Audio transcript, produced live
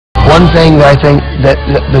One thing that I think that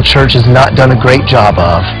the church has not done a great job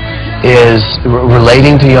of is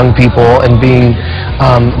relating to young people and being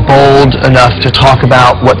bold enough to talk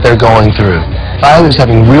about what they're going through. If I was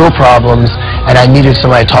having real problems and I needed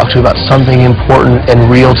somebody to talk to about something important and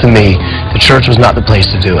real to me, the church was not the place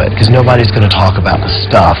to do it, because nobody's going to talk about the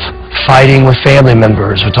stuff. Fighting with family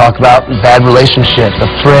members, or talk about bad relationships, a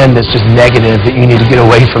friend that's just negative, that you need to get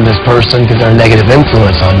away from this person because they're a negative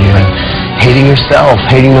influence on you, and hating yourself,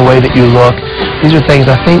 hating the way that you look. These are things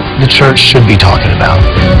I think the church should be talking about.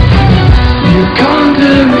 You come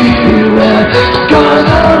to me when gone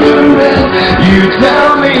out of red. You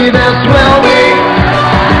tell me that's well-being.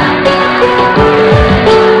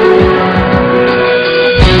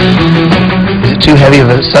 Is it too heavy of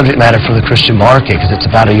a subject matter for the Christian market? Because it's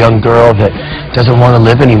about a young girl that doesn't want to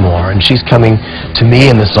live anymore, and she's coming to me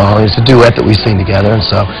in the song. It's a duet that we sing together, and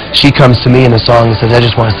so she comes to me in the song and says, I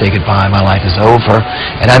just want to say goodbye, my life is over.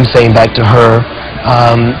 And I'm saying back to her,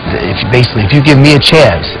 if you give me a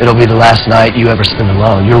chance, it'll be the last night you ever spend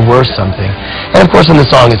alone. You're worth something. And of course in the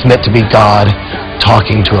song it's meant to be God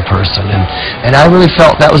talking to a person, and I really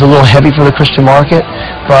felt that was a little heavy for the Christian market,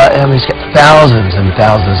 but I mean, it's got thousands and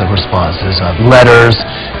thousands of responses, letters,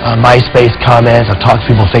 MySpace comments. I've talked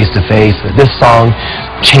to people face to face. This song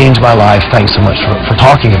changed my life. Thanks so much for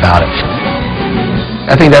talking about it.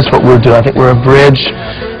 I think that's what we're doing. I think we're a bridge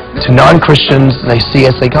to non-Christians. They see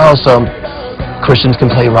us, they go, oh, so Christians can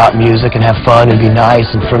play rock music and have fun and be nice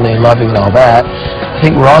and friendly and loving and all that. I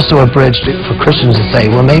think we're also a bridge for Christians to say,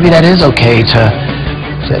 well, maybe that is okay to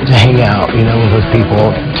hang out, you know, with those people,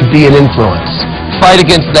 to be an influence. Fight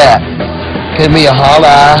against that. Give me a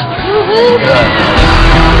holla.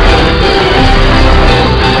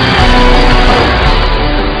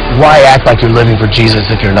 Why act like you're living for Jesus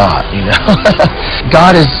if you're not, you know?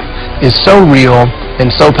 God is so real and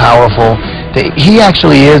so powerful that He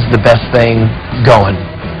actually is the best thing going.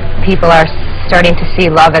 People are starting to see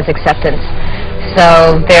love as acceptance.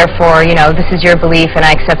 So therefore, you know, this is your belief and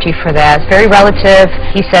I accept you for that. It's very relative.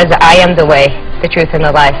 He says, I am the way, the truth, and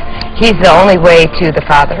the life. He's the only way to the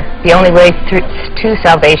Father. The only way to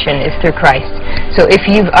salvation is through Christ. So if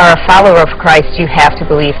you are a follower of Christ, you have to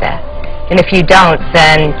believe that. And if you don't,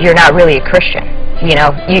 then you're not really a Christian. You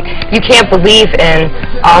know, you can't believe in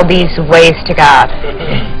all these ways to God.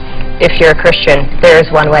 If you're a Christian, there is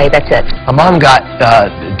one way, that's it. My mom got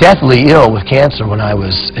deathly ill with cancer when I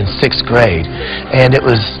was in 6th grade, and it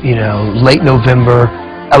was, you know, late November.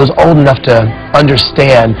 I was old enough to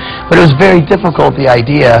understand, but it was very difficult, the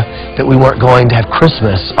idea that we weren't going to have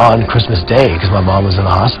Christmas on Christmas Day, because my mom was in the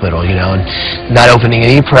hospital, you know, and not opening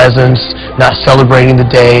any presents, not celebrating the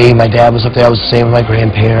day. My dad was up there, I was staying with my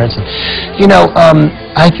grandparents. And, you know,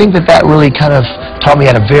 I think that really kind of taught me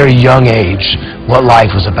at a very young age what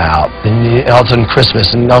life was about. And all of a sudden Christmas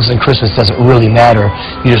doesn't really matter.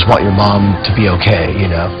 You just want your mom to be okay, you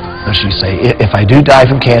know. So she say, if I do die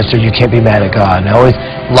from cancer, you can't be mad at God. And I always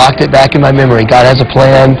locked it back in my memory. God has a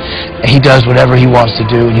plan. He does whatever He wants to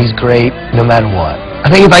do, and He's great no matter what. I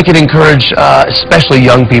think if I could encourage, especially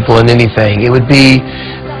young people in anything, it would be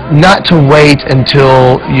not to wait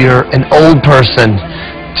until you're an old person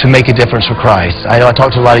to make a difference for Christ. I know I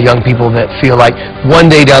talk to a lot of young people that feel like one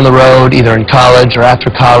day down the road, either in college or after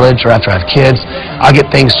I have kids, I'll get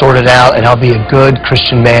things sorted out and I'll be a good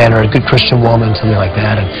Christian man or a good Christian woman, something like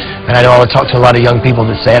that. And I know I talk to a lot of young people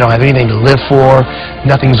that say, I don't have anything to live for,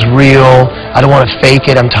 nothing's real, I don't want to fake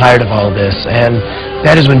it, I'm tired of all this. And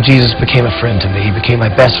that is when Jesus became a friend to me. He became my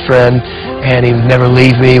best friend, and He would never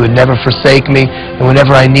leave me, He would never forsake me, and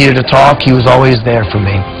whenever I needed to talk, He was always there for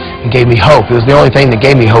me and gave me hope. It was the only thing that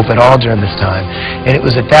gave me hope at all during this time. And it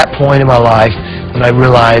was at that point in my life when I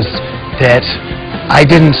realized that I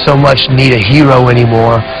didn't so much need a hero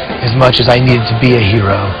anymore as much as I needed to be a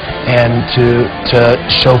hero, and to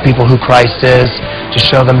show people who Christ is, to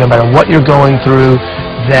show them no matter what you're going through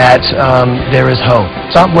that there is hope.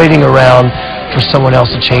 Stop waiting around for someone else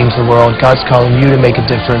to change the world. God's calling you to make a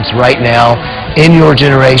difference right now in your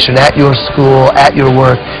generation, at your school, at your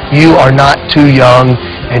work. You are not too young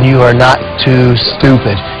and you are not too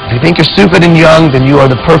stupid. If you think you're stupid and young, then you are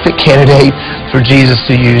the perfect candidate for Jesus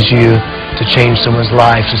to use you to change someone's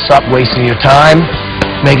life. So stop wasting your time.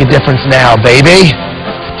 Make a difference now, baby.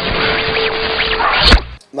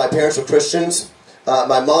 My parents were Christians.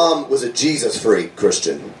 My mom was a Jesus freak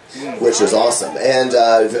Christian, which is awesome, and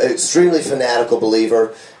extremely fanatical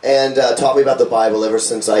believer, and taught me about the Bible ever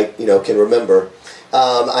since I can remember.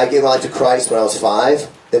 I gave my life to Christ when I was 5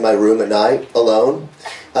 in my room at night alone.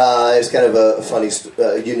 It's kind of a funny,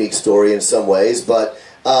 unique story in some ways, but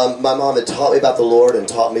my mom had taught me about the Lord and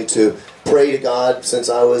taught me to pray to God since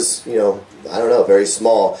I was, I don't know, very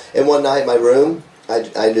small. And one night in my room,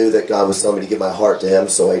 I knew that God was telling me to give my heart to Him,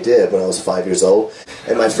 so I did when I was 5 years old.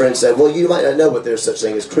 And my friend said, well, you might not know, but there's such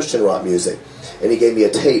thing as Christian rock music. And he gave me a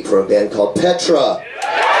tape from a band called Petra.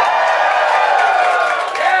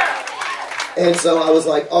 And so I was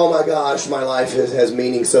like, oh my gosh, my life has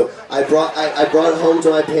meaning. So I brought it home to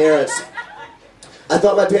my parents. I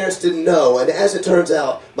thought my parents didn't know, and as it turns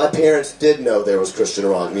out, my parents did know there was Christian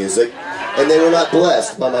rock music, and they were not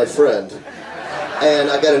blessed by my friend. And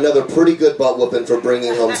I got another pretty good butt whooping for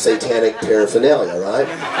bringing home satanic paraphernalia, right?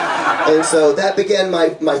 And so that began my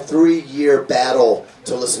 3-year battle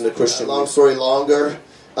to listen to Christian. Long story longer,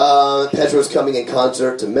 Petra was coming in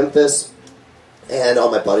concert to Memphis, and all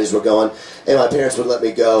my buddies were going, and my parents would let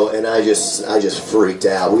me go, and I just freaked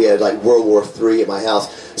out. We had like World War III at my house.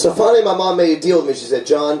 So finally my mom made a deal with me. She said,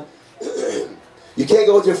 John, you can't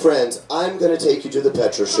go with your friends. I'm going to take you to the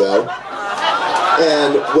Petra show.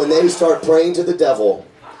 And when they start praying to the devil,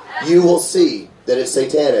 you will see that it's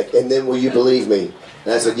satanic, and then will you believe me?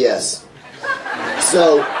 And I said, yes.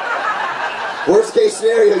 So, worst case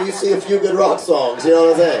scenario, you see a few good rock songs, you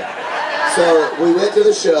know what I'm saying? So, we went to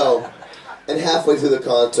the show, and halfway through the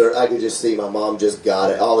concert, I could just see my mom just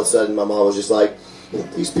got it. All of a sudden, my mom was just like,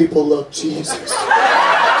 these people love Jesus.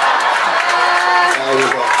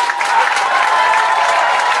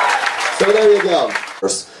 So there you go.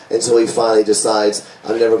 Until he finally decides,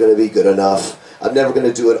 I'm never going to be good enough. I'm never going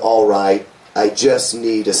to do it all right. I just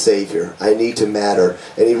need a Savior. I need to matter.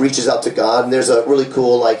 And he reaches out to God, and there's a really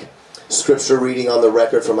cool scripture reading on the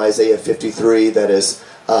record from Isaiah 53 that is,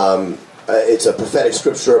 it's a prophetic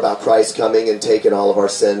scripture about Christ coming and taking all of our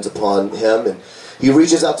sins upon Him. And he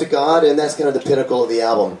reaches out to God, and that's kind of the pinnacle of the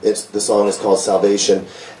album. The song is called Salvation,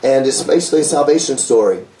 and it's basically a salvation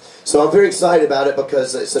story. So I'm very excited about it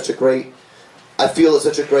because it's such a great, I feel it's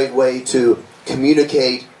such a great way to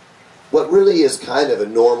communicate what really is kind of a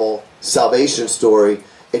normal salvation story,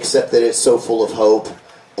 except that it's so full of hope,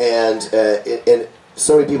 and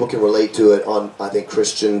so many people can relate to it. I think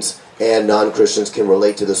Christians and non-Christians can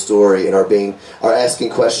relate to the story and are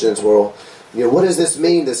asking questions. Well, what does this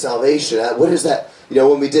mean, the salvation? What is that?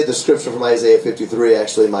 When we did the scripture from Isaiah 53,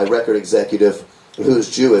 actually, my record executive, who's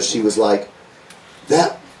Jewish, she was like,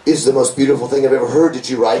 "That is the most beautiful thing I've ever heard. Did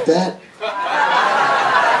you write that?"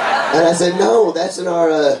 And I said, "No, that's in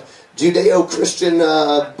our Judeo-Christian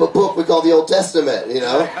book we call the Old Testament, And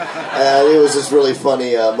it was this really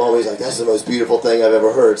funny moment. He's like, that's the most beautiful thing I've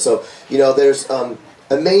ever heard. So, there's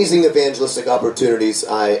amazing evangelistic opportunities,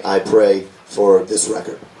 I pray, for this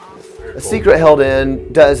record. A secret held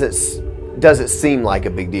in, does it seem like a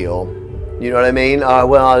big deal? You know what I mean?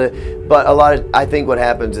 But I think what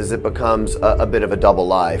happens is it becomes a bit of a double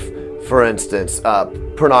life. For instance,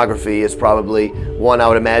 pornography is probably one I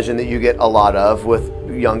would imagine that you get a lot of with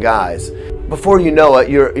young guys. Before you know it,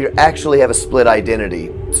 you actually have a split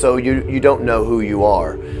identity. So you don't know who you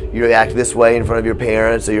are. You act this way in front of your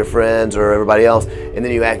parents or your friends or everybody else, and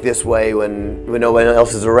then you act this way when no one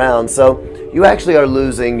else is around. So you actually are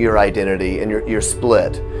losing your identity, and you're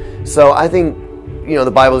split. So I think,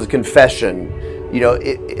 the Bible is a confession.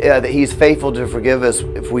 That He's faithful to forgive us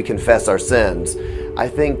if we confess our sins. I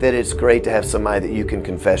think that it's great to have somebody that you can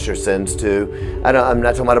confess your sins to. I'm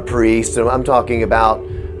not talking about a priest. I'm talking about,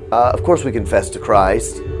 of course we confess to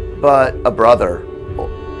Christ, but a brother,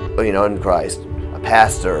 in Christ, a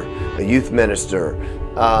pastor, a youth minister,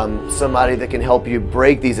 somebody that can help you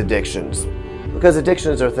break these addictions. Because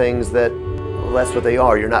addictions are things that, that's what they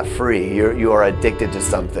are. You're not free. You are addicted to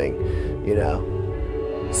something,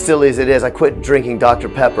 Silly as it is, I quit drinking Dr.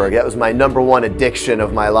 Pepper. That was my #1 addiction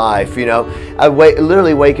of my life, I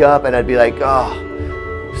literally wake up and I'd be like, oh,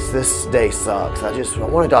 this day sucks. I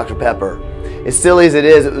want a Dr. Pepper. As silly as it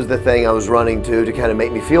is, it was the thing I was running to kind of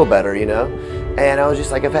make me feel better, And I was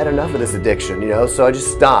just like, I've had enough of this addiction, So I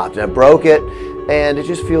just stopped and I broke it, and it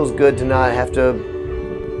just feels good to not have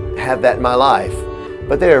to have that in my life.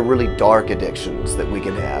 But there are really dark addictions that we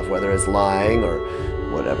can have, whether it's lying or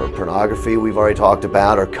whatever, pornography we've already talked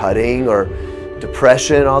about, or cutting, or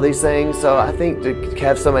depression, all these things. So I think to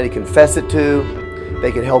have somebody confess it to,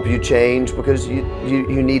 they can help you change, because you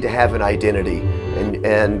need to have an identity,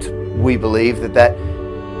 and we believe that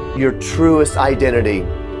your truest identity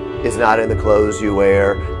is not in the clothes you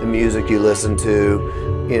wear, the music you listen to,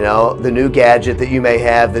 the new gadget that you may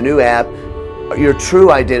have, the new app. Your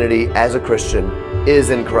true identity as a Christian is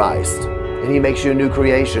in Christ. And He makes you a new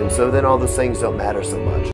creation, so then all those things don't matter so much.